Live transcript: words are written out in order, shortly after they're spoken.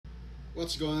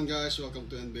What's going on, guys? Welcome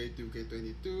to NBA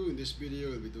 2K22. In this video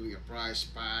we'll be doing a prize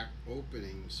pack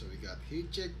opening. So we got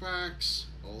heat check packs,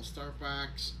 all-star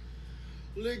packs,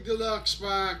 league deluxe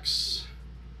packs,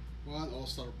 one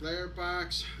all-star player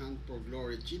packs, hunt for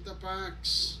glory cheetah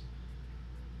packs,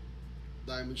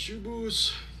 diamond shoe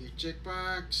boost, heat check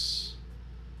packs.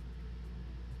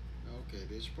 Okay,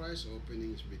 this prize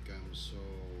openings become so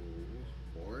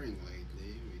boring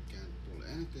lately. We can't pull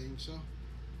anything, so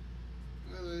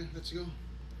anyway, let's go.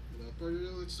 Without further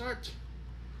ado, let's start.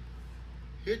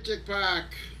 Heat check pack.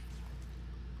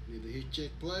 Need a heat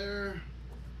check player.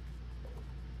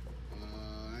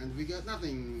 And we got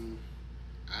nothing.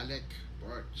 Alec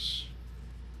Birch.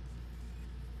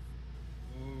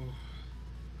 Oh.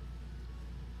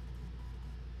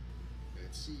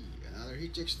 Let's see. Another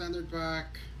heat check standard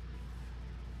pack.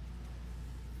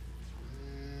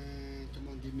 And come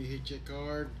on, give me a heat check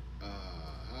card.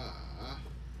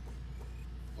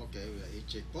 Okay, we got heat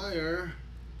check player.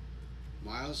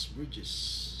 Miles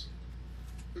Bridges.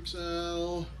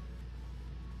 Pixel.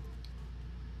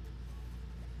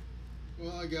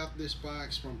 Well, I got these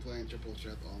packs from playing Triple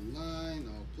Threat online,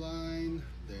 offline,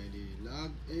 daily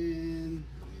login.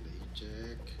 I need a heat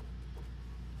check.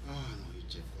 Oh, no heat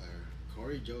check player.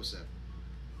 Corey Joseph.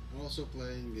 I'm also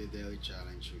playing the daily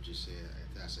challenge, which is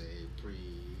it has a what do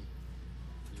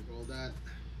you call that?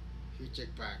 Heat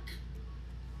check pack.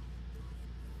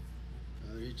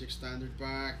 Another heat check standard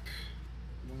pack.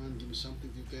 Come on, give me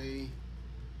something, 2K.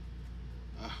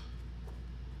 Ah.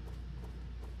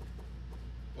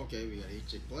 Okay, we got a heat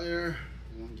check player.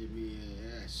 Come on, give me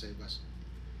a save us.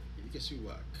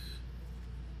 Ikasuwak.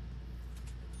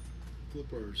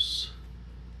 Clippers.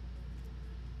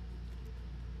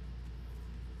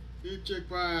 Heat check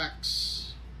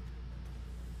packs.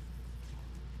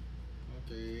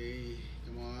 Okay,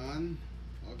 come on.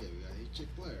 Okay, we got a heat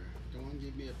check player. Come on,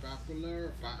 give me a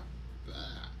popular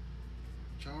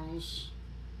Charles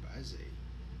Baze.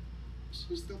 Is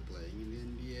he still playing in the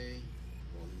NBA?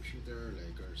 Volume shooter,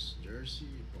 Lakers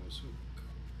jersey, post hook.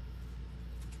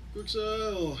 Quick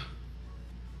sale.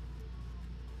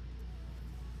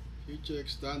 Heat check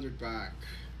standard pack.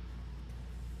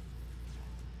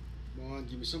 Come on,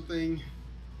 give me something.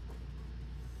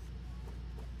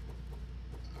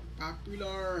 A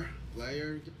popular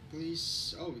player,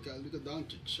 please. Oh, we got Luka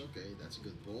Doncic. Okay, that's a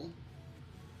good pull.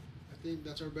 I think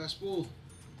that's our best pull.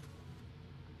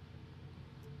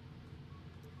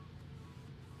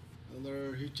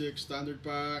 Another heat check standard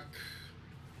pack.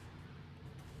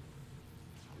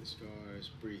 This guy is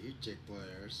pretty heat check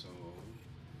player, so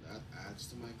that adds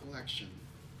to my collection.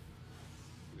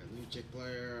 We got heat check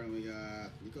player and we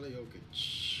got Nikola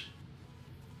Jokic.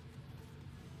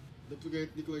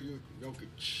 Duplicate Nikola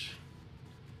Jokic.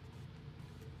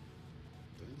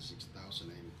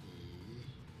 26,000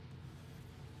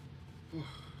 MT.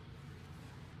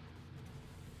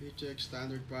 Heat check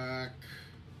standard pack.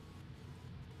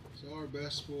 So our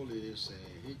best pull is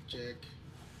a heat check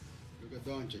Luka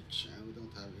Doncic, and we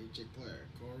don't have a heat check player.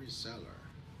 Corey Seller.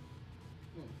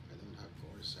 Oh, I don't have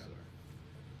Corey Seller.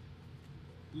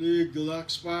 League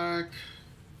Deluxe pack.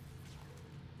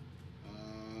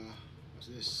 What's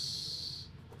this?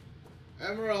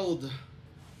 Emerald.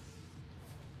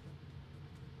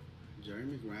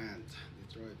 Jeremy Grant,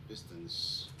 Detroit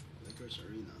Pistons, Lakers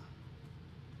Arena.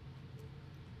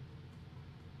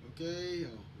 Okay,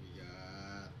 oh, we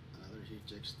got another heat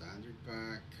check standard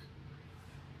pack.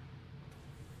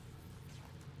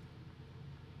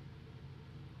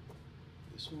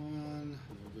 This one,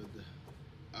 no good.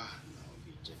 Ah, no,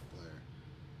 heat check player.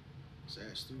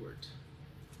 Isaiah Stewart.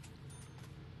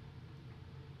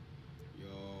 Yo,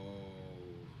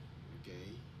 okay.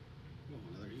 Oh,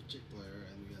 another heat check player,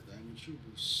 and we got diamond shoe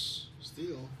boost.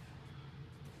 Still,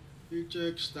 heat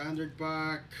check standard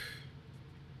pack.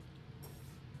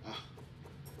 Ah,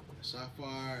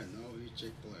 Sapphire, no heat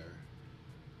check player.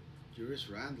 Julius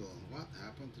Randle. What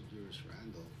happened to Julius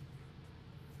Randle?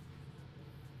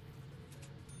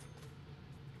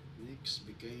 Knicks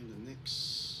became the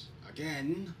Knicks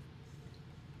again.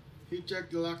 Heat check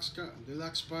deluxe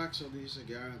pack, so this is a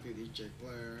guaranteed heat check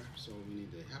player. So we need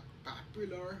a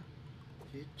popular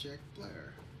heat check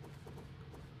player.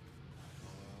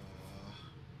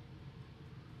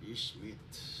 Ish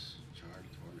Smith,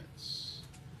 Charlotte Hornets.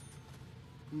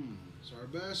 So our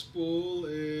best pull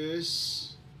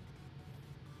is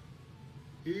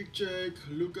heat check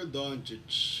Luka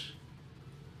Doncic.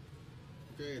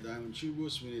 Okay, diamond shoe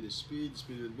boost. We need a speed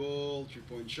with ball,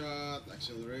 3-point shot,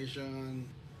 acceleration.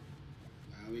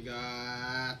 And we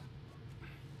got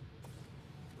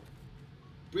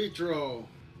free throw.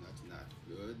 That's not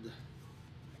good.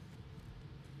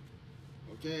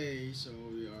 Okay, so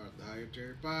we are at the higher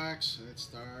tier packs. Let's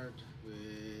start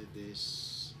with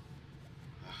this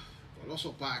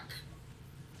Colossal pack.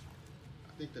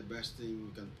 I think the best thing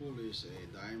we can pull is a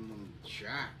Diamond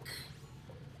Jack,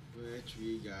 which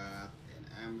we got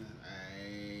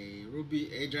a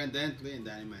Ruby, Adrian Dentley, and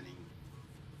Danny Manning.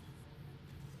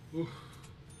 Ooh.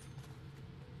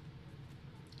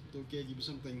 Okay, give me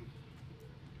something.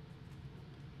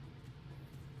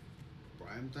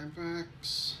 Prime time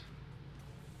packs.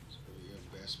 So your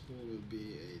best pull will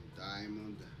be a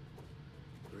Diamond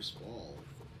Chris Paul.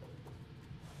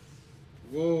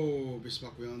 Whoa,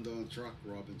 Bismarck Biondo and Truck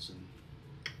Robinson.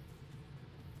 I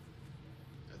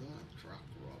don't have Truck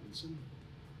Robinson.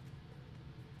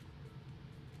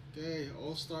 Okay,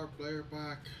 All-Star Player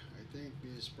Pack. I think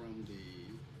this is from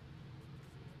the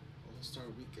All-Star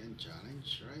Weekend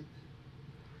Challenge, right?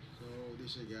 So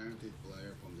this is a guaranteed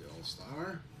player from the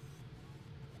All-Star.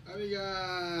 And we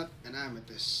got an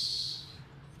Amethyst.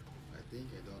 I think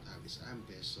I don't have this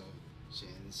Amethyst, so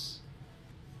since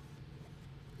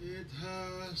it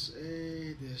has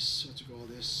this, what you call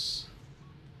this,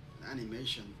 an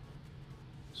animation.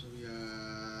 So we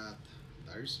got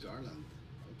Darius Garland.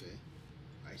 Okay,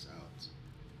 eyes out.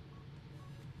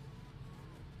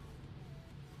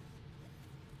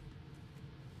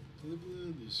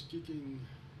 Cleveland is kicking.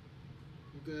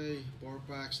 Okay, 4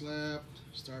 packs left.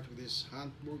 Start with this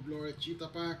Hunt for Glory Cheetah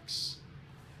packs.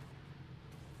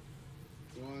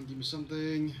 Go on, give me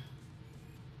something.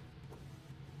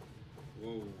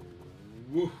 Whoa,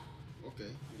 woo.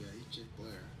 Okay, yeah, he check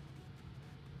player.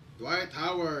 Dwight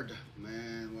Howard,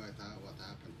 man, what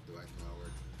happened to Dwight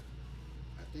Howard?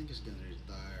 I think he's gonna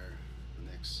retire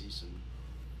next season.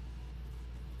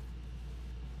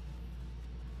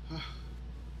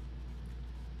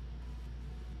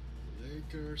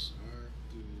 Lakers are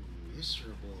too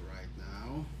miserable right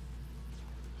now.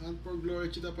 Hunt for Glory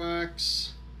Cheetah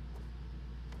packs.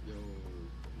 Yo,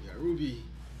 yeah, Ruby.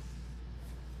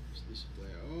 Who's this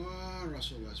player? Oh,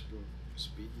 Russell Westbrook.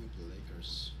 Speaking of the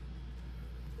Lakers,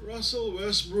 Russell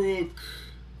Westbrook.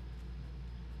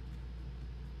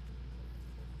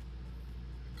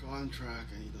 Contract.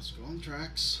 I need those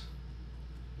contracts.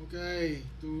 Okay,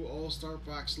 2 All-Star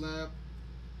packs left.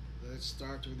 Let's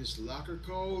start with this locker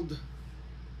code.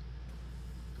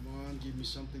 Come on, give me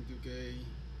something 2K.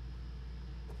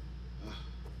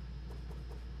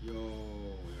 Yo,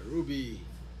 Ruby.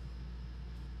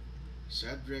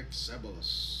 Cedric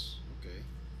Ceballos. Okay. I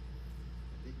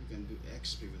think we can do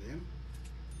XP with him.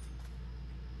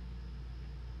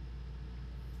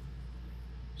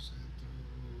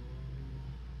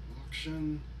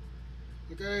 Auction.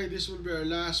 Okay, this will be our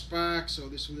last pack, so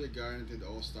this will be a guaranteed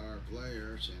all-star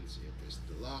player since it is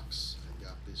deluxe. I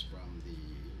got this from the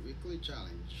weekly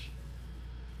challenge.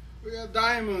 We got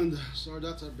Diamond, so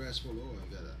that's our best pull. Oh,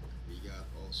 we got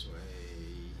also a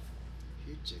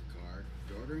hit check card,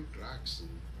 Jordan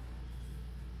Clarkson.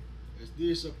 Is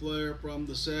this a player from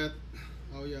the set?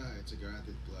 Oh yeah, it's a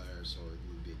guaranteed player, so it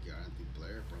will be a guaranteed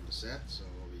player from the set. So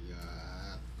we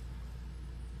got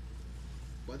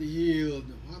Buddy Hield.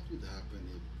 What would happen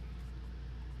if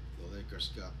the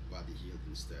Lakers got Buddy Hield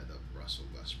instead of Russell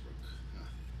Westbrook? Huh.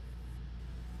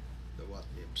 The what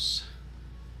ifs.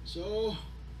 So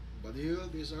Buddy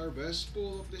Hield is our best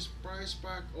pull of this prize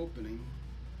pack opening.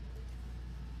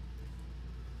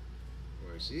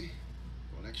 Where is he?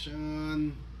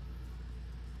 Collection,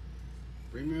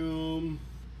 premium,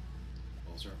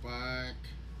 all-star pack.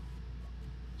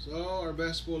 So our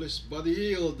best pull is Buddy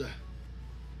Hield.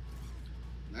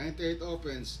 98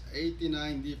 offense,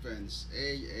 89 defense,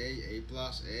 A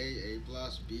plus, A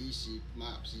plus, B, C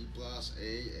plus,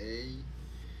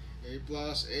 A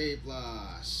plus, A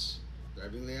plus.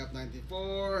 Driving layup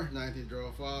 94, 90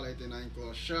 draw foul, 89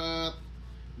 close shot,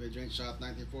 mid-range shot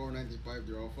 94, 95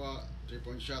 draw foul,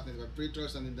 3-point shot 95 free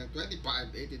throws, and then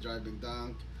 25, 80 driving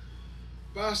dunk.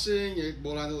 Passing 8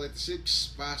 ball handle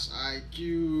 86, pass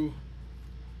IQ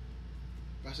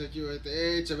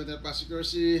 88, 7 pass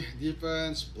accuracy,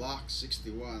 defense block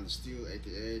 61, steal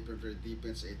 88, perimeter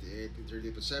defense 88, interior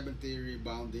defense 70,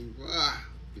 rebounding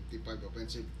 55,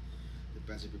 offensive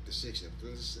defensive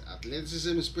 56,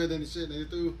 athleticism speed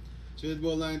 92, speed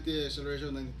ball 90,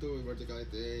 acceleration 92, vertical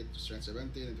 88, strength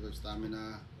 70, 95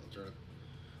 stamina,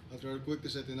 ultra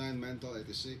quickness 89, mental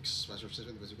 86, special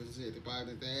precision, efficiency 85,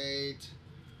 98.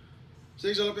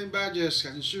 6 Olympian badges: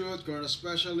 catch and shoot, corner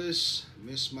specialist,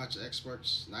 mismatch expert,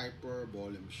 sniper,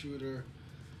 volume shooter,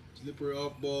 slippery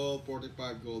off ball,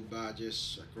 45 gold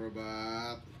badges,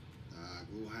 acrobat,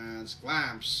 glue hands,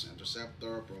 clamps,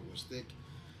 interceptor, pro stick,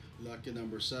 lucky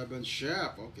number 7,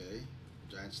 chef, okay,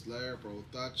 giant slayer, pro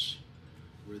touch,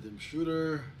 rhythm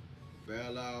shooter,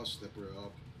 bailout, slippery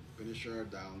up, finisher,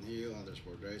 downhill,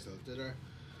 undersport race, etc.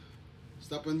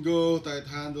 Stop and go, tight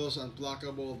handles,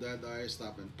 unblockable, dead eye,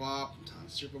 stop and pop,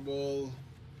 unstrippable,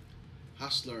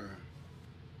 hustler.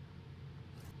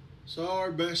 So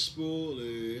our best pool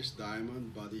is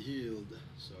diamond body healed.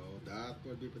 So that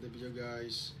would be for the video,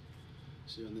 guys.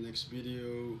 See you on the next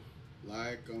video.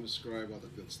 Like, comment, subscribe, all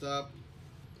that good stuff.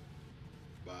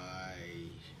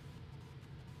 Bye.